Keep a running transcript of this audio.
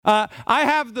I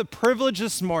have the privilege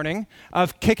this morning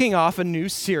of kicking off a new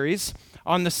series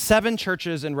on the 7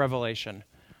 churches in Revelation.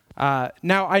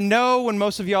 Now, I know when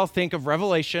most of y'all think of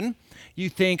Revelation, you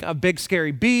think of big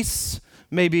scary beasts,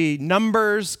 maybe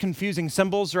numbers, confusing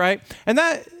symbols, right? And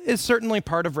that is certainly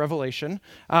part of Revelation.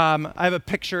 I have a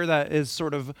picture that is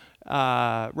sort of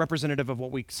representative of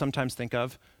what we sometimes think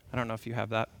of. I don't know if you have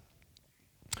that.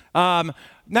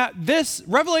 Now, this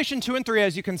Revelation 2 and 3,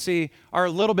 as you can see, are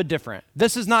a little bit different.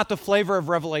 This is not the flavor of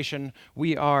Revelation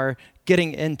we are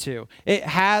getting into. It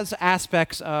has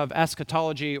aspects of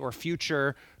eschatology or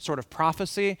future sort of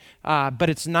prophecy, but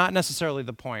it's not necessarily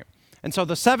the point. And so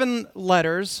the 7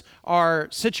 letters are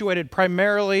situated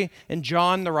primarily in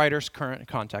John the writer's current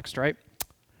context, right?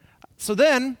 So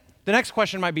then, the next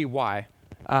question might be why?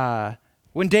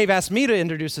 When Dave asked me to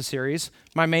introduce the series,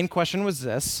 my main question was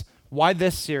this: why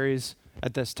this series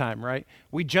at this time, right?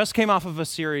 We just came off of a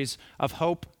series of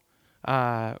Hope,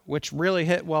 which really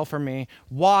hit well for me.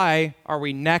 Why are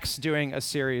we next doing a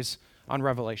series on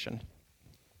Revelation?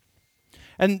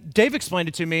 And Dave explained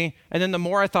it to me, and then the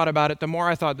more I thought about it, the more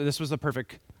I thought that this was the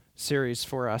perfect series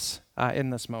for us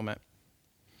in this moment.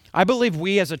 I believe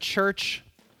we as a church,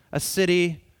 a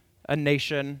city, a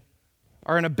nation,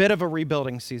 are in a bit of a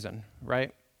rebuilding season,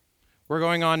 right? We're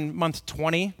going on month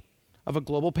 20 of a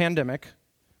global pandemic,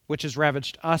 which has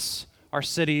ravaged us, our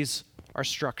cities, our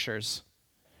structures.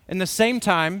 In the same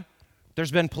time,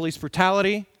 there's been police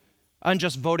brutality,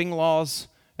 unjust voting laws,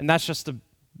 and that's just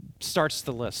starts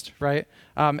the list, right?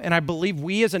 And I believe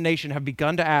we as a nation have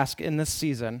begun to ask in this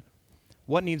season,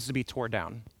 what needs to be torn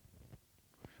down?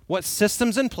 What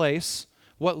systems in place,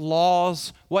 what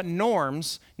laws, what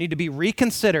norms need to be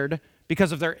reconsidered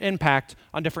because of their impact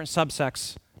on different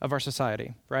subsects of our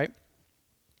society, right?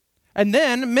 And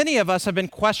then many of us have been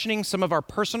questioning some of our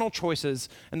personal choices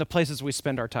and the places we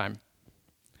spend our time.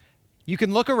 You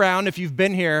can look around if you've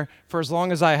been here for as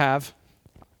long as I have.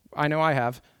 I know I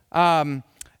have.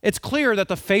 It's clear that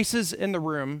the faces in the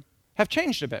room have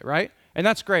changed a bit, right? And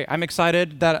that's great. I'm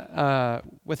excited that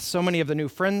with so many of the new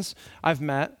friends I've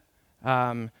met,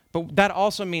 but that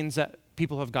also means that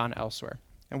people have gone elsewhere,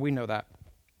 and we know that.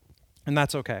 And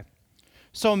that's okay.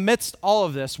 So amidst all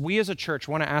of this, we as a church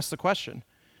want to ask the question: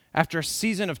 after a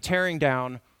season of tearing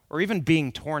down or even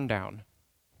being torn down,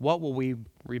 what will we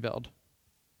rebuild?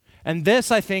 And this,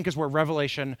 I think, is where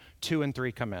Revelation 2 and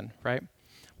 3 come in, right?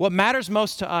 What matters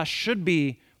most to us should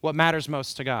be what matters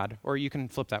most to God. Or you can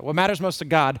flip that. What matters most to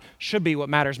God should be what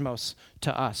matters most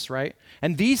to us, right?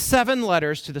 And these 7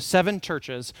 letters to the 7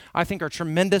 churches, I think, are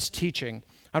tremendous teaching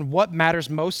on what matters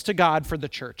most to God for the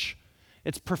church.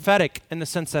 It's prophetic in the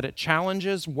sense that it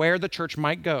challenges where the church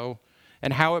might go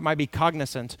and how it might be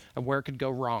cognizant of where it could go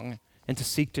wrong and to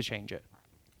seek to change it.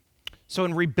 So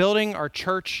in rebuilding our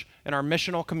church and our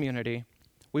missional community,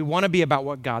 we want to be about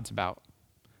what God's about.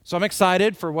 So I'm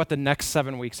excited for what the next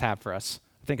 7 weeks have for us.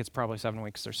 I think it's probably 7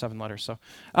 weeks. There's 7 letters. So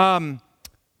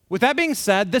with that being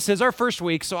said, this is our first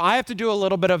week, so I have to do a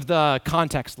little bit of the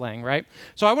context laying, right?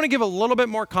 So I want to give a little bit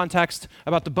more context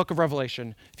about the book of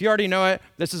Revelation. If you already know it,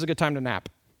 this is a good time to nap.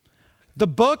 The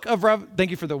book of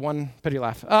thank you for the one pity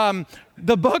laugh.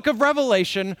 The book of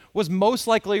Revelation was most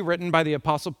likely written by the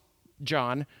Apostle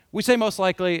John. We say most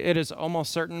likely, it is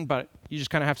almost certain, but you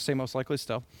just kind of have to say most likely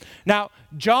still. Now,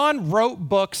 John wrote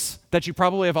books that you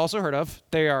probably have also heard of.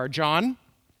 They are John,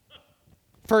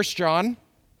 1 John,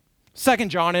 2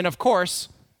 John, and of course,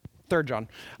 3 John.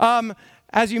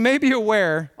 As you may be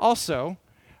aware, also,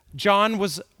 John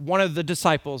was one of the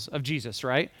disciples of Jesus,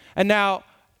 right? And now,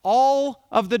 all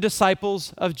of the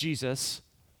disciples of Jesus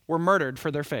were murdered for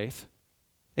their faith,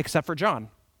 except for John.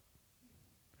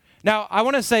 Now, I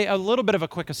want to say a little bit of a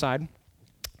quick aside.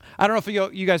 I don't know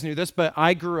if you guys knew this, but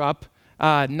I grew up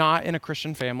not in a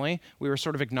Christian family. We were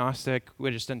sort of agnostic. We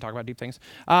just didn't talk about deep things.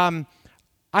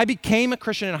 I became a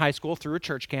Christian in high school through a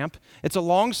church camp. It's a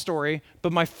long story,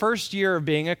 but my first year of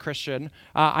being a Christian,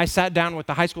 I sat down with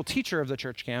the high school teacher of the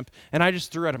church camp, and I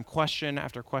just threw at him question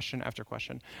after question after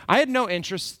question. I had no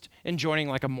interest in joining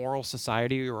like a moral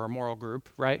society or a moral group,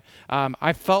 right?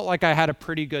 I felt like I had a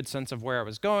pretty good sense of where I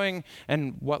was going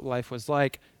and what life was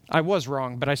like. I was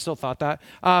wrong, but I still thought that.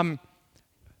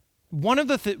 One of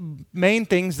the main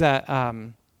things that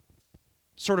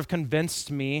sort of convinced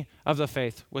me of the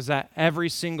faith was that every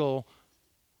single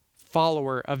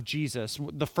follower of Jesus,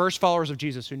 the first followers of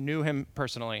Jesus who knew him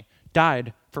personally,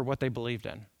 died for what they believed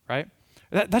in, right?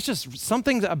 That's just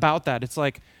something about that. It's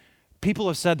like people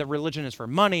have said that religion is for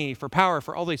money, for power,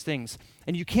 for all these things.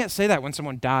 And you can't say that when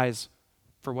someone dies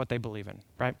for what they believe in,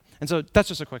 right? And so that's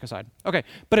just a quick aside. Okay,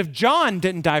 but if John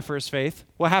didn't die for his faith,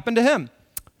 what happened to him?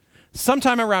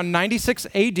 Sometime around 96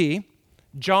 AD,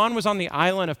 John was on the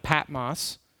island of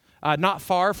Patmos, not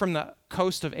far from the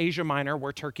coast of Asia Minor,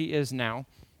 where Turkey is now.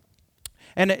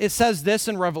 And it says this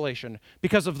in Revelation,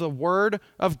 because of the word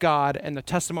of God and the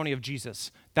testimony of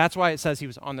Jesus. That's why it says he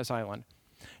was on this island.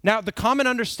 Now, the common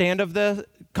understanding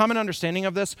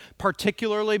of this,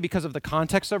 particularly because of the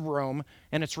context of Rome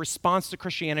and its response to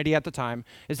Christianity at the time,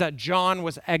 is that John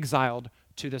was exiled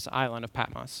to this island of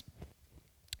Patmos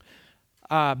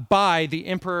by the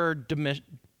Emperor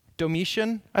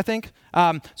Domitian, I think.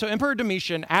 So Emperor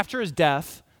Domitian, after his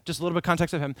death, just a little bit of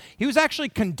context of him, he was actually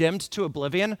condemned to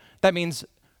oblivion. That means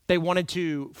they wanted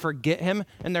to forget him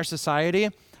in their society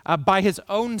by his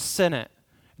own Senate.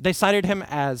 They cited him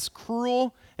as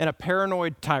cruel and a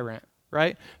paranoid tyrant,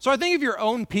 right? So I think if your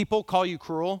own people call you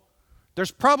cruel,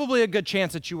 there's probably a good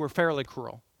chance that you were fairly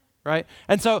cruel, right?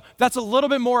 And so that's a little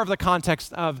bit more of the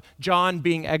context of John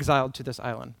being exiled to this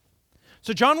island.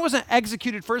 So John wasn't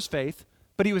executed for his faith,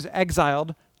 but he was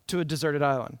exiled to a deserted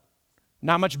island.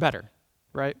 Not much better,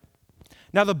 right?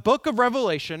 Now the book of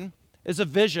Revelation is a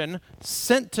vision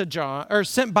sent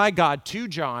by God to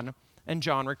John, and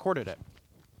John recorded it.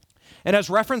 And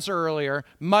as referenced earlier,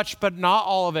 much but not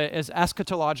all of it is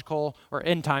eschatological or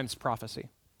end times prophecy.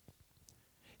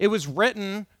 It was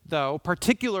written, though,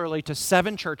 particularly to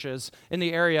 7 churches in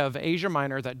the area of Asia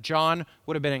Minor that John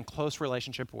would have been in close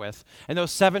relationship with. And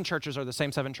those 7 churches are the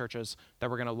same 7 churches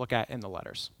that we're going to look at in the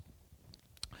letters.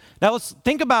 Now let's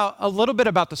think about a little bit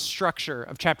about the structure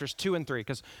of chapters 2 and 3,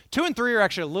 because 2 and 3 are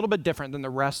actually a little bit different than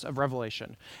the rest of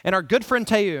Revelation. And our good friend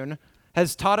Tayun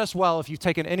has taught us well, if you've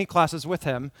taken any classes with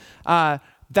him,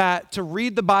 that to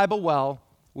read the Bible well,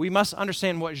 we must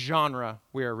understand what genre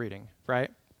we are reading, right?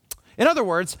 In other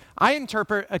words, I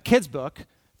interpret a kid's book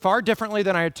far differently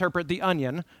than I interpret The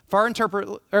Onion, far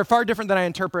different than I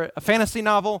interpret a fantasy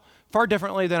novel, far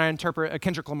differently than I interpret a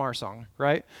Kendrick Lamar song,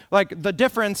 right? Like the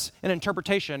difference in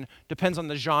interpretation depends on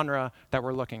the genre that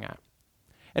we're looking at.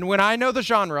 And when I know the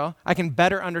genre, I can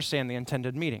better understand the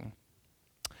intended meaning.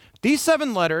 These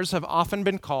 7 letters have often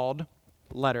been called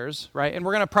letters, right? And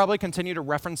we're going to probably continue to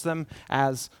reference them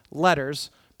as letters,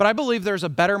 but I believe there's a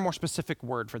better, more specific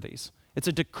word for these. It's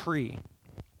a decree.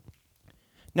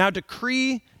 Now,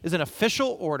 decree is an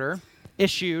official order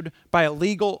issued by a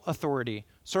legal authority,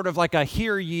 sort of like a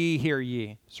hear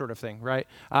ye sort of thing, right?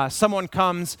 Someone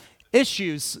comes,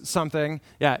 issues something.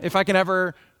 Yeah, if I can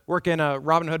ever work in a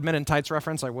Robin Hood Men in Tights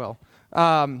reference, I will.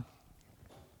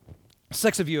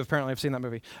 6 of you apparently have seen that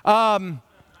movie.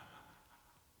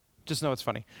 Just know it's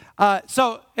funny.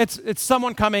 So it's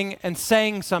someone coming and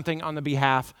saying something on the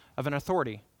behalf of an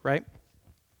authority, right?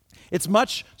 It's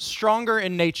much stronger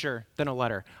in nature than a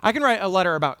letter. I can write a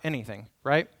letter about anything,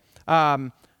 right?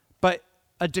 But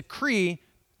a decree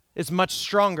is much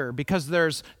stronger because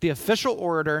there's the official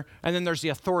order and then there's the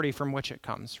authority from which it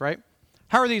comes, right?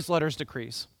 How are these letters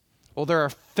decrees? Well, there are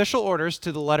official orders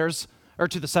to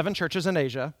the 7 churches in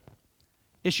Asia,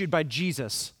 issued by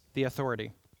Jesus, the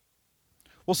authority.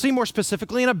 We'll see more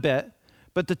specifically in a bit,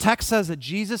 but the text says that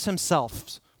Jesus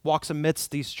himself walks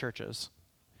amidst these churches.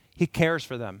 He cares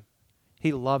for them.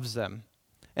 He loves them.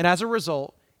 And as a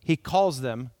result, he calls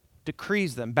them,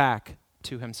 decrees them back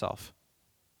to himself.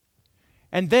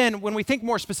 And then when we think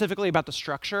more specifically about the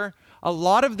structure, a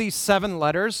lot of these 7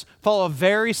 letters follow a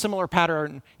very similar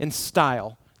pattern in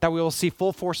style that we will see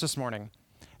full force this morning.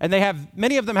 And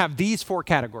many of them have these 4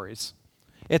 categories.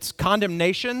 It's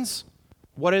condemnations,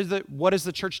 what is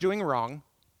the church doing wrong?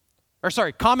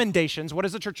 Commendations, what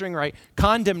is the church doing right?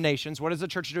 Condemnations, what is the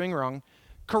church doing wrong?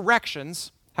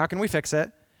 Corrections, how can we fix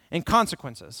it? And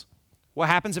consequences, what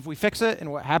happens if we fix it and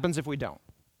what happens if we don't?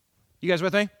 You guys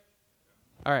with me?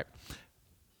 All right.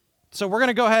 So we're going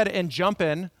to go ahead and jump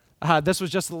in. This was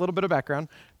just a little bit of background,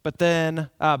 but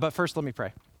first let me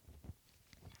pray.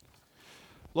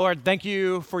 Lord, thank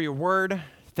you for your word.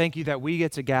 Thank you that we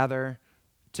get to gather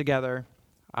together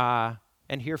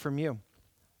and hear from you.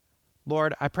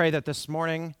 Lord, I pray that this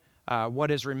morning what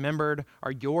is remembered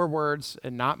are your words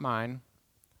and not mine.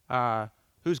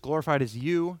 Who's glorified is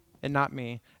you and not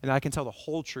me, and I can tell the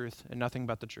whole truth and nothing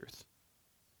but the truth.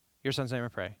 In your son's name I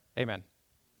pray. Amen.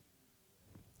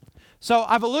 So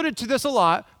I've alluded to this a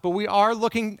lot, but we are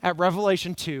looking at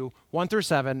Revelation 2, 1 through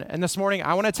 7, and this morning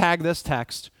I want to tag this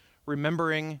text,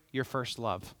 remembering your first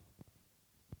love.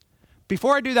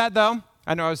 Before I do that, though,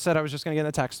 I know I said I was just going to get in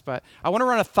the text, but I want to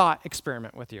run a thought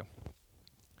experiment with you.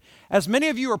 As many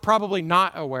of you are probably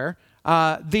not aware,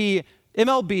 the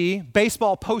MLB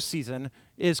baseball postseason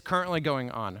is currently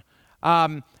going on.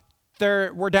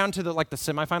 We're down to the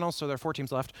semifinals, so there are 4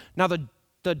 teams left. Now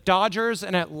the Dodgers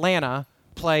and Atlanta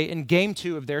play in Game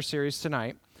 2 of their series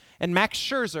tonight, and Max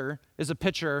Scherzer is a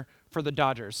pitcher for the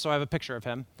Dodgers. So I have a picture of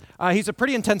him. He's a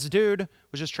pretty intense dude,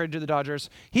 was just traded to the Dodgers.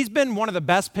 He's been one of the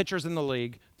best pitchers in the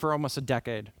league for almost a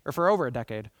decade, or for over a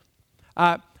decade.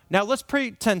 Now let's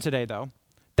pretend today, though,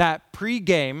 that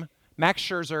pre-game, Max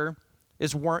Scherzer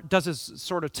does his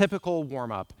sort of typical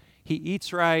warm-up. He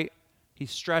eats right, he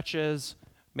stretches,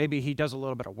 maybe he does a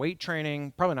little bit of weight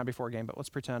training, probably not before a game, but let's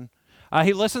pretend.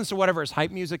 He listens to whatever his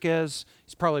hype music is.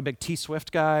 He's probably a big T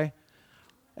Swift guy.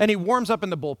 And he warms up in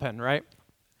the bullpen, right?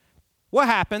 What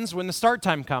happens when the start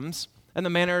time comes and the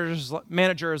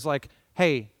manager is like,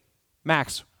 hey,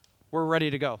 Max, we're ready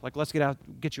to go. Like, let's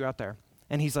get you out there.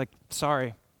 And he's like,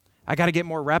 sorry, I got to get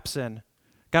more reps in.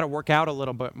 Got to work out a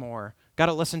little bit more. Got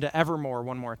to listen to Evermore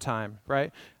one more time,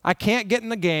 right? I can't get in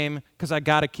the game because I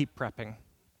got to keep prepping.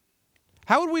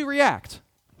 How would we react?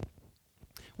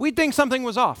 We'd think something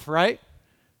was off, right?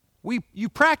 You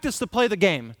practice to play the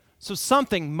game, so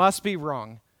something must be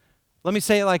wrong. Let me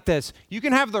say it like this. You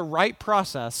can have the right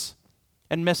process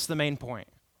and miss the main point.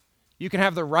 You can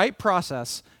have the right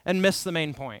process and miss the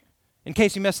main point. In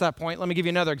case you missed that point, let me give you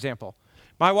another example.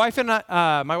 My wife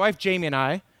Jamie and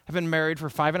I have been married for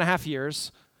 5.5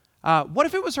 years. What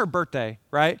if it was her birthday,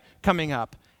 right, coming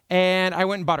up? And I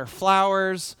went and bought her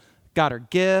flowers, got her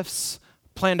gifts,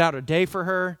 planned out a day for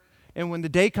her. And when the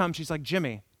day comes, she's like,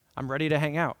 Jimmy, I'm ready to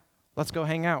hang out. Let's go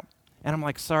hang out. And I'm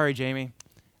like, sorry, Jamie.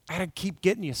 I got to keep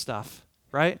getting you stuff,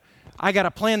 right? I got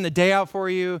to plan the day out for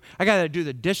you. I got to do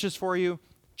the dishes for you.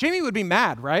 Jamie would be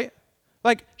mad, right?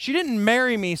 Like, she didn't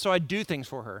marry me so I'd do things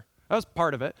for her. That was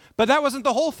part of it. But that wasn't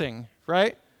the whole thing,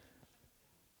 right?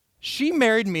 She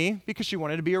married me because she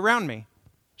wanted to be around me.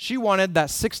 She wanted that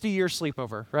 60-year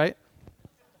sleepover, right?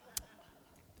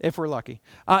 If we're lucky.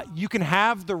 You can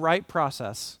have the right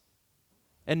process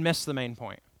and miss the main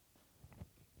point.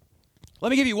 Let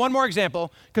me give you one more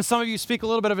example, because some of you speak a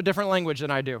little bit of a different language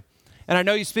than I do. And I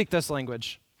know you speak this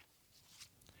language.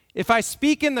 If I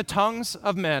speak in the tongues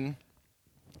of men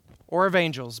or of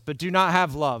angels, but do not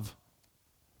have love,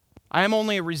 I am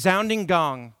only a resounding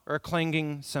gong or a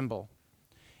clanging cymbal.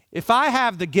 If I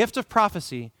have the gift of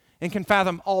prophecy and can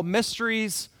fathom all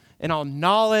mysteries and all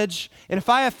knowledge, and if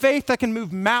I have faith that can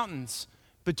move mountains,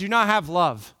 but do not have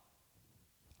love,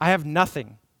 I have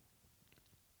nothing.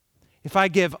 If I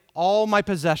give all my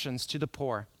possessions to the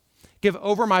poor, give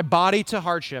over my body to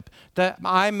hardship, that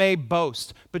I may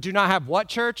boast, but do not have what,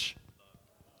 church?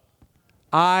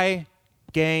 I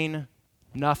gain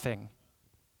nothing.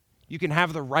 You can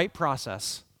have the right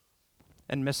process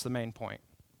and miss the main point.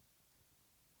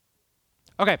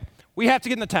 Okay, we have to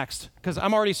get in the text because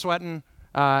I'm already sweating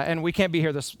and we can't be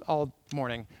here this all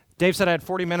morning. Dave said I had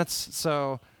 40 minutes,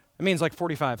 so it means like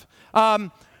 45.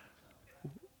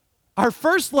 Our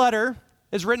first letter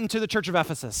is written to the church of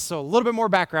Ephesus. So a little bit more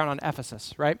background on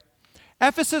Ephesus, right?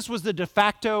 Ephesus was the de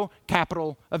facto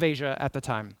capital of Asia at the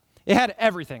time. It had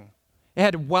everything. It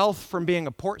had wealth from being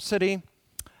a port city.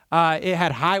 It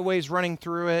had highways running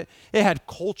through it. It had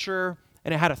culture,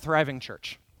 and it had a thriving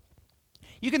church.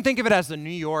 You can think of it as the New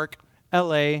York,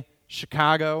 LA,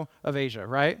 Chicago of Asia,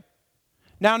 right?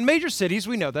 Now, in major cities,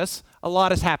 we know this, a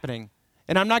lot is happening.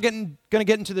 And I'm not going to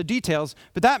get into the details,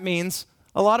 but that means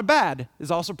a lot of bad is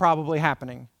also probably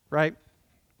happening, right?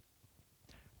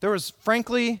 There was,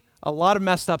 frankly, a lot of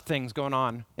messed up things going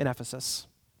on in Ephesus.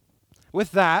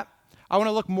 With that, I want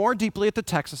to look more deeply at the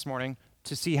text this morning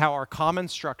to see how our common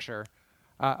structure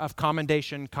of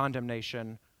commendation,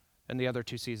 condemnation, and the other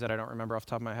two C's that I don't remember off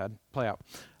the top of my head play out.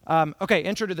 Okay,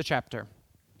 intro to the chapter.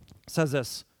 It says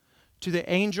this, to the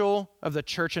angel of the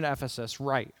church in Ephesus,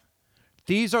 write,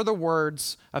 these are the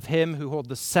words of him who holds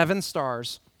the 7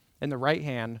 stars in the right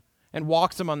hand and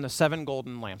walks among the 7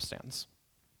 golden lampstands.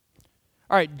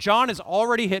 All right, John is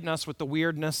already hitting us with the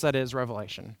weirdness that is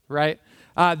Revelation, right?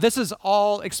 This is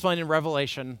all explained in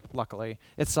Revelation, luckily,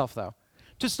 itself, though.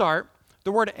 To start,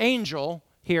 the word angel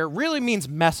here really means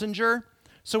messenger.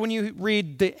 So when you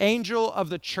read the angel of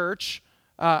the church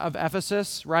of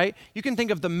Ephesus, right, you can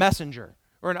think of the messenger,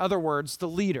 or in other words, the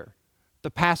leader,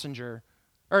 the pastor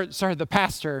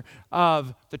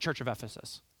of the church of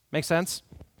Ephesus. Make sense?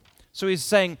 So he's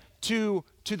saying to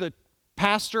the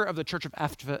pastor of the church of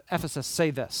Ephesus,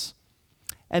 say this.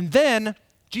 And then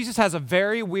Jesus has a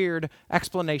very weird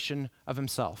explanation of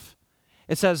himself.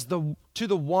 It says,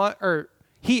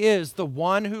 he is the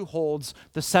one who holds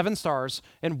the 7 stars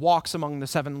and walks among the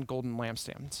 7 golden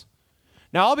lampstands.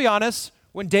 Now, I'll be honest,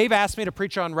 when Dave asked me to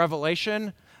preach on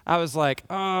Revelation, I was like,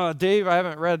 oh, Dave, I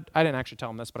didn't actually tell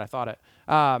him this, but I thought it.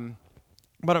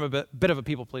 But I'm a bit of a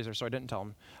people pleaser, so I didn't tell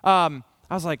him.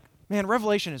 I was like, man,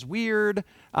 Revelation is weird.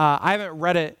 I haven't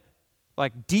read it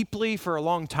like deeply for a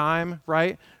long time,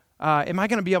 right? am I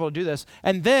going to be able to do this?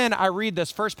 And then I read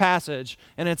this first passage,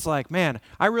 and it's like, man,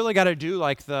 I really got to do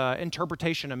like the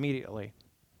interpretation immediately.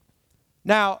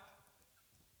 Now,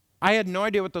 I had no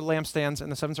idea what the lampstands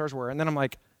and the seven stars were, and then I'm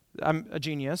like, I'm a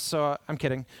genius, so I'm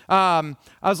kidding. I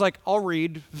was like, I'll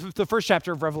read the first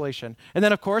chapter of Revelation. And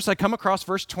then, of course, I come across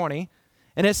verse 20,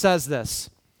 and it says this: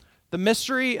 the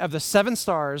mystery of the seven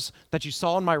stars that you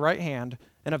saw in my right hand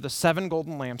and of the seven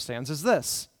golden lampstands is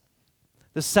this.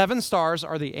 The seven stars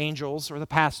are the angels or the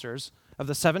pastors of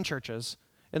the seven churches,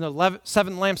 and the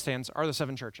seven lampstands are the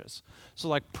seven churches. So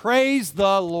like, praise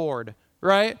the Lord,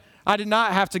 right? I did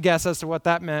not have to guess as to what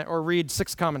that meant or read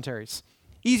 6 commentaries.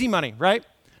 Easy money, right?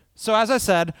 So as I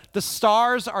said, the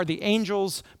stars are the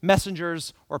angels,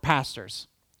 messengers, or pastors.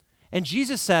 And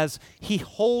Jesus says he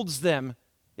holds them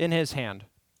in his hand,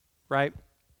 right?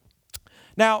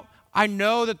 Now, I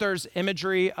know that there's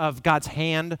imagery of God's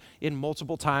hand in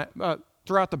multiple times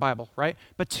throughout the Bible, right?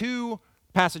 But 2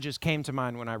 passages came to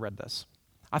mind when I read this.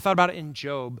 I thought about it in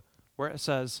Job, where it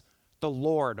says, the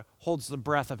Lord holds the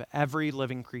breath of every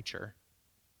living creature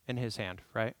in his hand,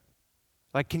 right?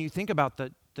 Like, can you think about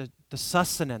the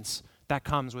sustenance that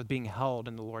comes with being held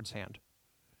in the Lord's hand?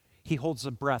 He holds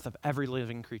the breath of every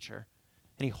living creature,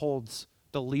 and he holds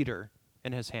the leader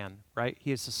in his hand, right?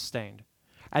 He is sustained.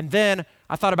 And then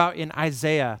I thought about in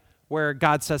Isaiah, where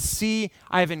God says, see,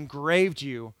 I have engraved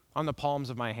you on the palms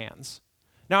of my hands.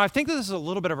 Now, I think that this is a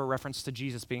little bit of a reference to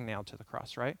Jesus being nailed to the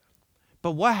cross, right?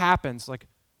 But what happens, like,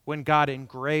 when God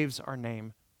engraves our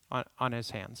name on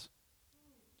his hands?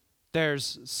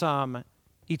 There's some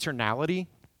eternality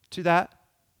to that,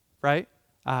 right?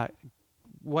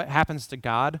 What happens to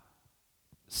God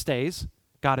stays.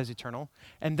 God is eternal.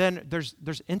 And then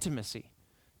there's intimacy.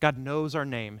 God knows our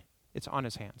name. It's on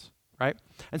his hands, right?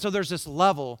 And so there's this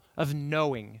level of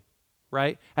knowing,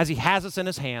 right? As he has us in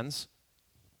his hands,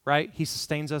 right? He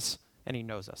sustains us and he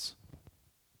knows us.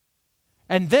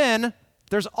 And then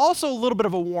there's also a little bit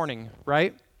of a warning,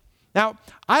 right? Now,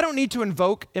 I don't need to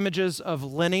invoke images of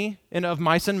Lenny and of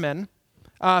mice and men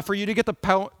for you to get the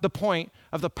point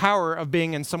of the power of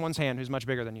being in someone's hand who's much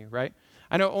bigger than you, right?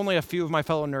 I know only a few of my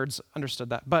fellow nerds understood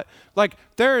that, but like,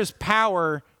 there is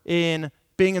power in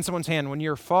being in someone's hand when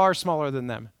you're far smaller than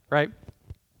them, right?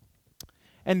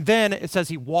 And then it says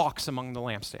he walks among the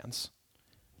lampstands.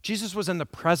 Jesus was in the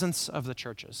presence of the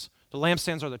churches. The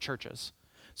lampstands are the churches.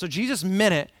 So Jesus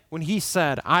meant it when he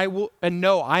said, I will, and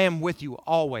no, I am with you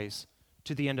always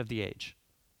to the end of the age,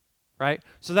 right?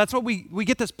 So that's what we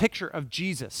get this picture of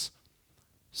Jesus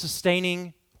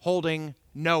sustaining, holding,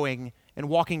 knowing, and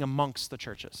walking amongst the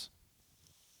churches.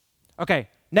 Okay,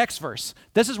 next verse.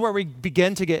 This is where we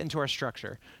begin to get into our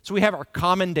structure. So we have our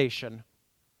commendation.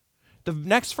 The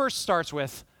next verse starts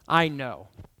with, I know.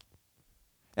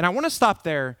 And I want to stop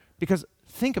there because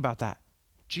think about that.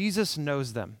 Jesus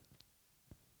knows them.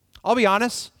 I'll be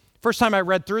honest, first time I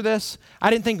read through this, I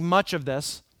didn't think much of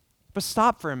this, but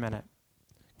stop for a minute.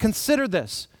 Consider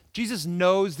this. Jesus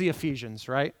knows the Ephesians,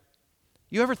 right?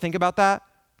 You ever think about that?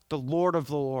 The Lord of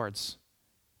the Lords,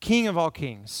 King of all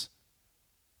kings,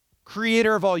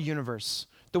 Creator of all universe,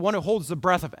 the one who holds the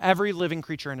breath of every living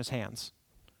creature in his hands,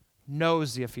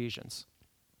 knows the Ephesians.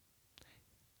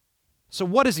 So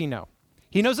what does he know?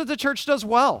 He knows that the church does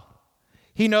well.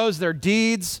 He knows their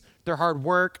deeds, their hard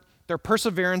work, their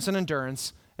perseverance and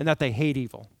endurance, and that they hate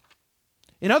evil.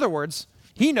 In other words,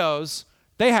 he knows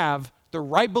they have the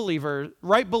right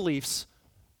beliefs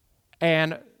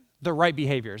and the right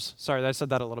behaviors. Sorry, I said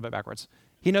that a little bit backwards.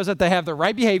 He knows that they have the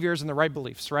right behaviors and the right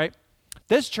beliefs, right?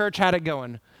 This church had it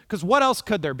going, because what else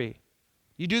could there be?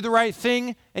 You do the right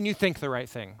thing and you think the right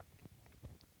thing.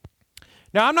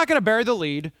 Now, I'm not going to bury the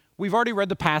lead. We've already read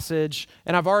the passage,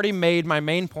 and I've already made my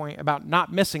main point about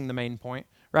not missing the main point,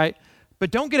 right?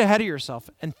 But don't get ahead of yourself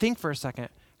and think for a second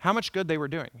how much good they were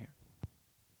doing here.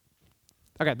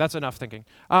 Okay, that's enough thinking.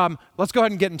 Let's go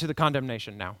ahead and get into the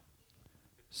condemnation now.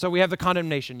 So we have the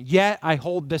condemnation. Yet I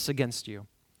hold this against you.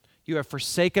 You have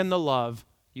forsaken the love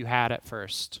you had at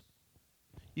first.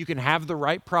 You can have the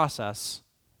right process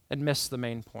and miss the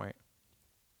main point.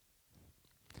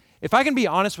 If I can be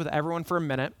honest with everyone for a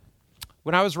minute,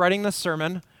 when I was writing this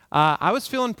sermon, I was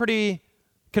feeling pretty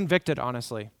convicted,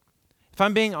 honestly. If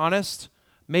I'm being honest,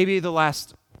 maybe the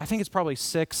last, I think it's probably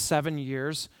 6-7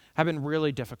 years have been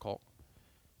really difficult.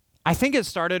 I think it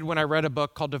started when I read a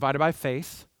book called Divided by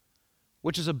Faith,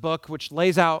 which is a book which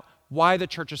lays out why the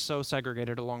church is so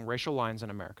segregated along racial lines in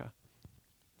America.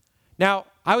 Now,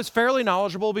 I was fairly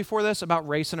knowledgeable before this about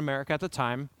race in America at the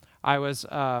time. I was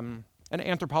an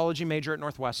anthropology major at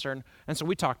Northwestern, and so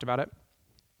we talked about it.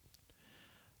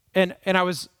 And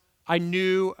I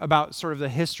knew about sort of the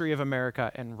history of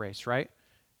America and race, right?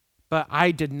 but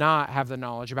I did not have the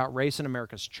knowledge about race in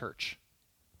America's church,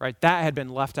 right? That had been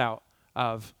left out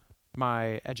of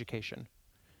my education.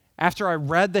 After I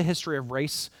read the history of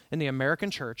race in the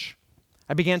American church,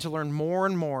 I began to learn more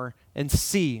and more and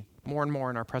see more and more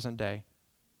in our present day.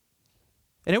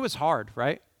 And it was hard,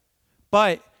 right?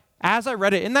 But as I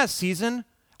read it in that season,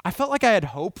 I felt like I had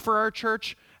hope for our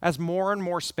church as more and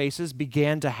more spaces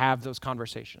began to have those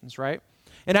conversations, right?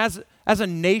 And as a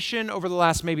nation over the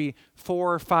last maybe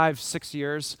 4, 5, 6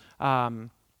 years,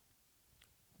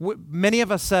 many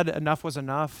of us said enough was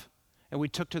enough, and we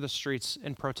took to the streets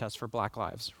in protest for Black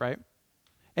lives, right?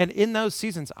 And in those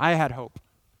seasons, I had hope.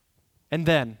 And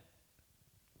then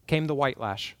came the white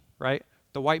lash, right?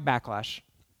 The white backlash.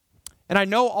 And I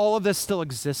know all of this still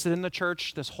existed in the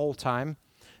church this whole time,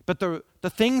 but the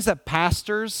things that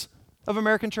pastors of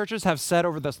American churches have said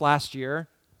over this last year,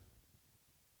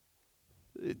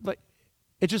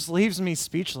 it just leaves me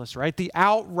speechless, right? The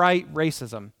outright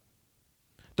racism,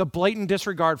 the blatant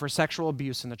disregard for sexual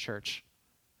abuse in the church,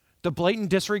 the blatant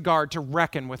disregard to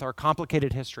reckon with our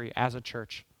complicated history as a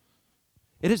church.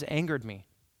 It has angered me.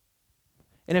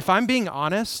 And if I'm being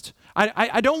honest, I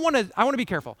want to be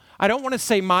careful. I don't want to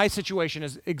say my situation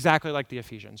is exactly like the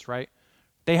Ephesians, right?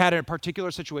 They had a particular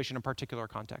situation, a particular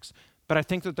context. But I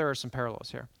think that there are some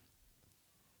parallels here.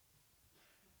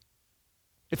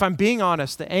 If I'm being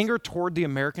honest, the anger toward the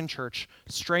American church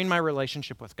strained my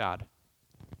relationship with God.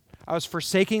 I was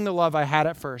forsaking the love I had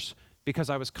at first because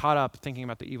I was caught up thinking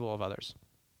about the evil of others.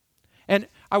 And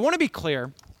I want to be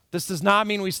clear, this does not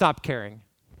mean we stop caring,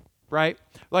 right?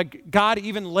 Like God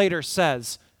even later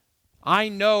says, I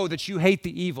know that you hate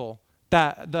the evil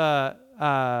that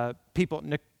the people,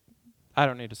 I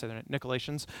don't need to say their name,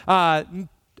 Nicolaitans.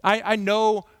 I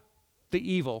know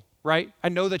the evil, right? I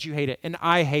know that you hate it, and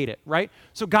I hate it, right?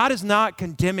 So God is not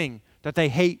condemning that they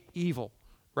hate evil,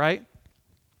 right?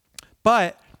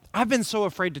 But I've been so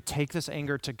afraid to take this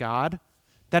anger to God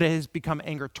that it has become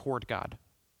anger toward God.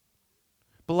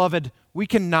 Beloved, we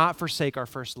cannot forsake our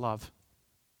first love,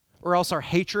 or else our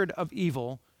hatred of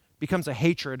evil becomes a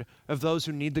hatred of those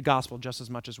who need the gospel just as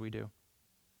much as we do.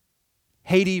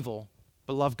 Hate evil,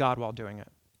 but love God while doing it.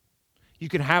 You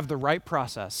can have the right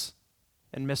process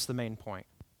and miss the main point.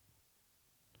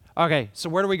 Okay, so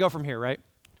where do we go from here, right?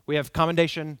 We have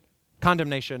commendation,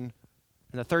 condemnation,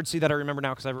 and the third C that I remember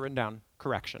now because I have it written down,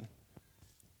 correction.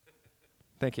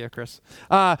 Thank you, Chris.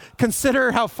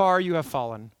 Consider how far you have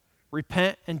fallen.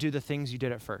 Repent and do the things you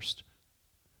did at first.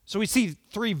 So we see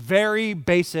three very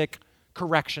basic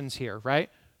corrections here, right?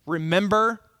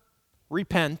 Remember,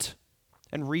 repent,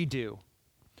 and redo.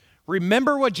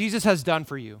 Remember what Jesus has done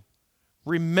for you.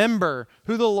 Remember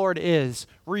who the Lord is.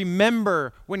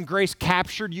 Remember when grace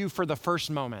captured you for the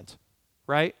first moment,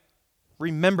 right?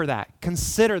 Remember that.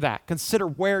 Consider that. Consider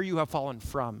where you have fallen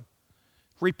from.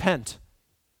 Repent.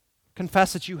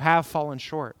 Confess that you have fallen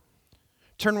short.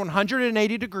 Turn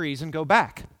 180 degrees and go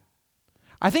back.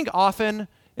 I think often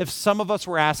if some of us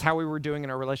were asked how we were doing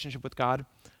in our relationship with God,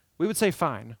 we would say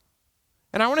fine.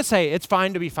 And I want to say it's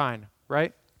fine to be fine,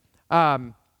 right?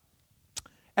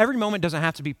 Every moment doesn't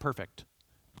have to be perfect.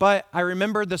 But I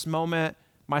remember this moment,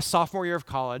 my sophomore year of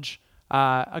college,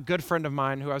 a good friend of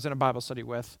mine who I was in a Bible study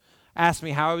with asked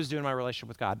me how I was doing in my relationship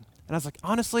with God. And I was like,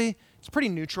 honestly, it's pretty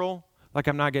neutral. Like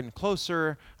I'm not getting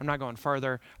closer, I'm not going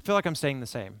farther. I feel like I'm staying the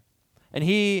same. And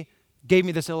he gave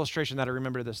me this illustration that I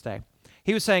remember to this day.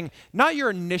 He was saying, not your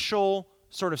initial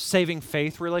sort of saving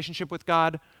faith relationship with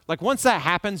God. Like once that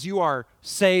happens, you are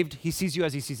saved. He sees you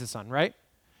as he sees the Son, right?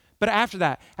 But after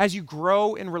that, as you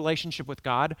grow in relationship with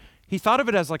God, he thought of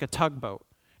it as like a tugboat.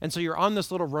 And so you're on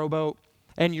this little rowboat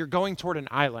and you're going toward an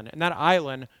island. And that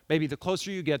island, maybe the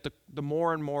closer you get, the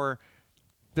more and more,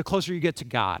 the closer you get to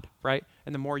God, right?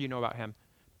 And the more you know about him.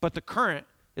 But the current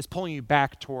is pulling you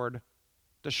back toward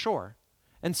the shore.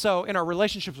 And so in our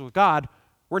relationships with God,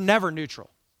 we're never neutral.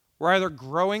 We're either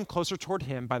growing closer toward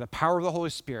him by the power of the Holy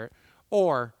Spirit,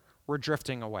 or we're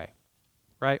drifting away,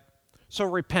 right? So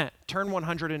repent, turn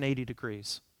 180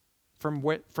 degrees from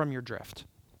your drift.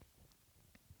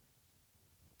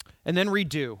 And then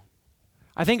redo.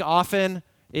 I think often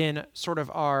in sort of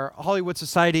our Hollywood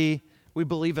society, we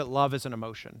believe that love is an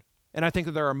emotion. And I think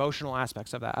that there are emotional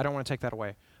aspects of that. I don't want to take that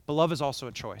away. But love is also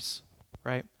a choice,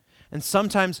 right? And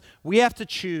sometimes we have to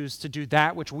choose to do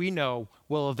that which we know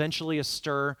will eventually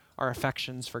stir our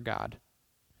affections for God.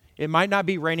 It might not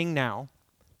be raining now,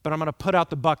 but I'm going to put out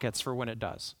the buckets for when it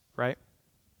does, right?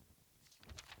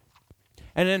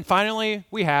 And then finally,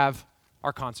 we have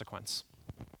our consequence.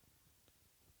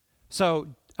 So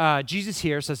Jesus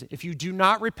here says, if you do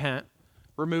not repent,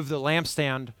 remove the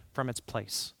lampstand from its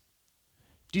place.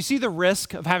 Do you see the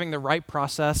risk of having the right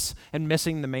process and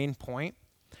missing the main point?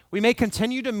 We may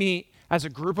continue to meet as a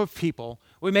group of people.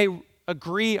 We may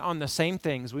agree on the same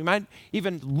things. We might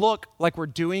even look like we're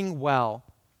doing well,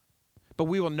 but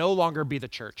we will no longer be the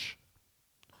church.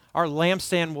 Our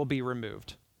lampstand will be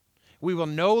removed. We will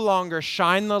no longer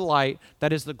shine the light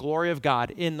that is the glory of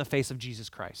God in the face of Jesus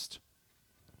Christ.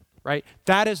 Right?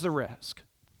 That is the risk.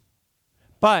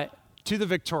 But to the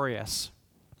victorious,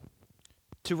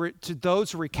 to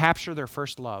those who recapture their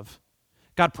first love,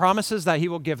 God promises that he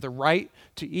will give the right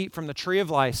to eat from the tree of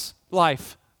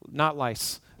life, not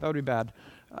lice. That would be bad.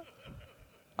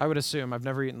 I would assume. I've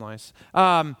never eaten lice.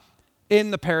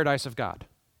 In the paradise of God.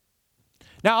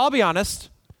 Now, I'll be honest.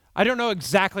 I don't know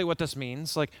exactly what this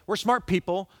means. Like, we're smart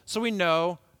people, so we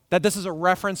know that this is a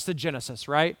reference to Genesis,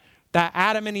 right? That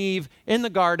Adam and Eve in the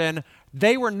garden,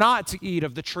 they were not to eat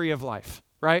of the tree of life,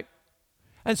 right?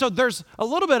 And so there's a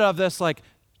little bit of this, like,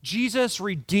 Jesus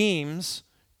redeems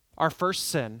our first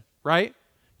sin, right?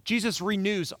 Jesus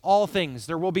renews all things.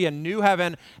 There will be a new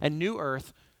heaven and new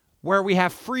earth where we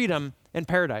have freedom in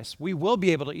paradise. We will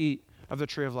be able to eat of the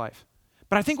tree of life.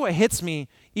 But I think what hits me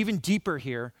even deeper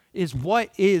here is what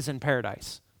is in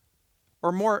paradise.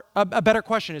 Or more, a better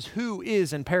question is who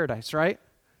is in paradise, right?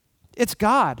 It's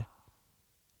God.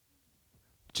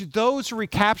 To those who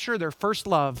recapture their first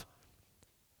love,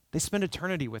 they spend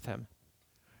eternity with him.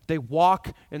 They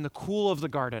walk in the cool of the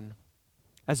garden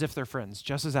as if they're friends,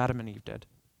 just as Adam and Eve did.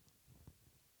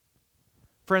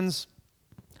 Friends,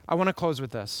 I want to close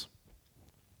with this.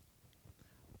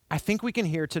 I think we can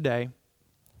hear today,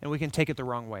 and we can take it the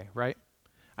wrong way, right?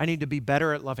 I need to be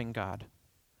better at loving God.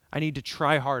 I need to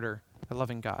try harder at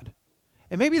loving God.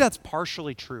 And maybe that's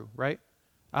partially true, right?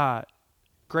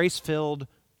 Grace-filled,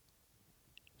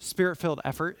 spirit-filled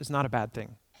effort is not a bad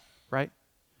thing, right?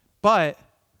 But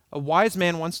a wise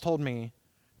man once told me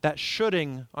that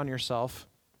shoulding on yourself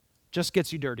just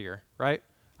gets you dirtier, right?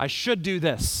 I should do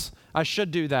this. I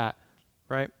should do that,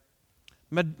 right?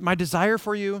 My desire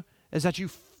for you is that you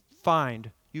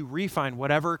refine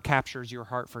whatever captures your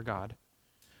heart for God.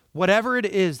 Whatever it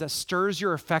is that stirs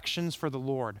your affections for the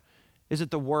Lord. Is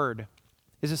it the word?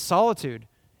 Is it solitude?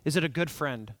 Is it a good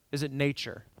friend? Is it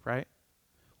nature, right?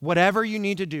 Whatever you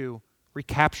need to do,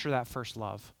 recapture that first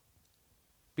love.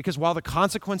 Because while the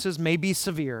consequences may be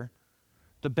severe,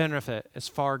 the benefit is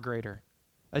far greater.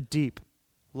 A deep,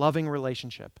 loving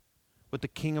relationship with the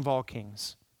King of all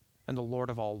kings and the Lord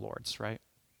of all lords, right?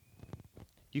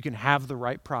 You can have the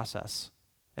right process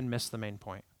and miss the main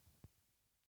point.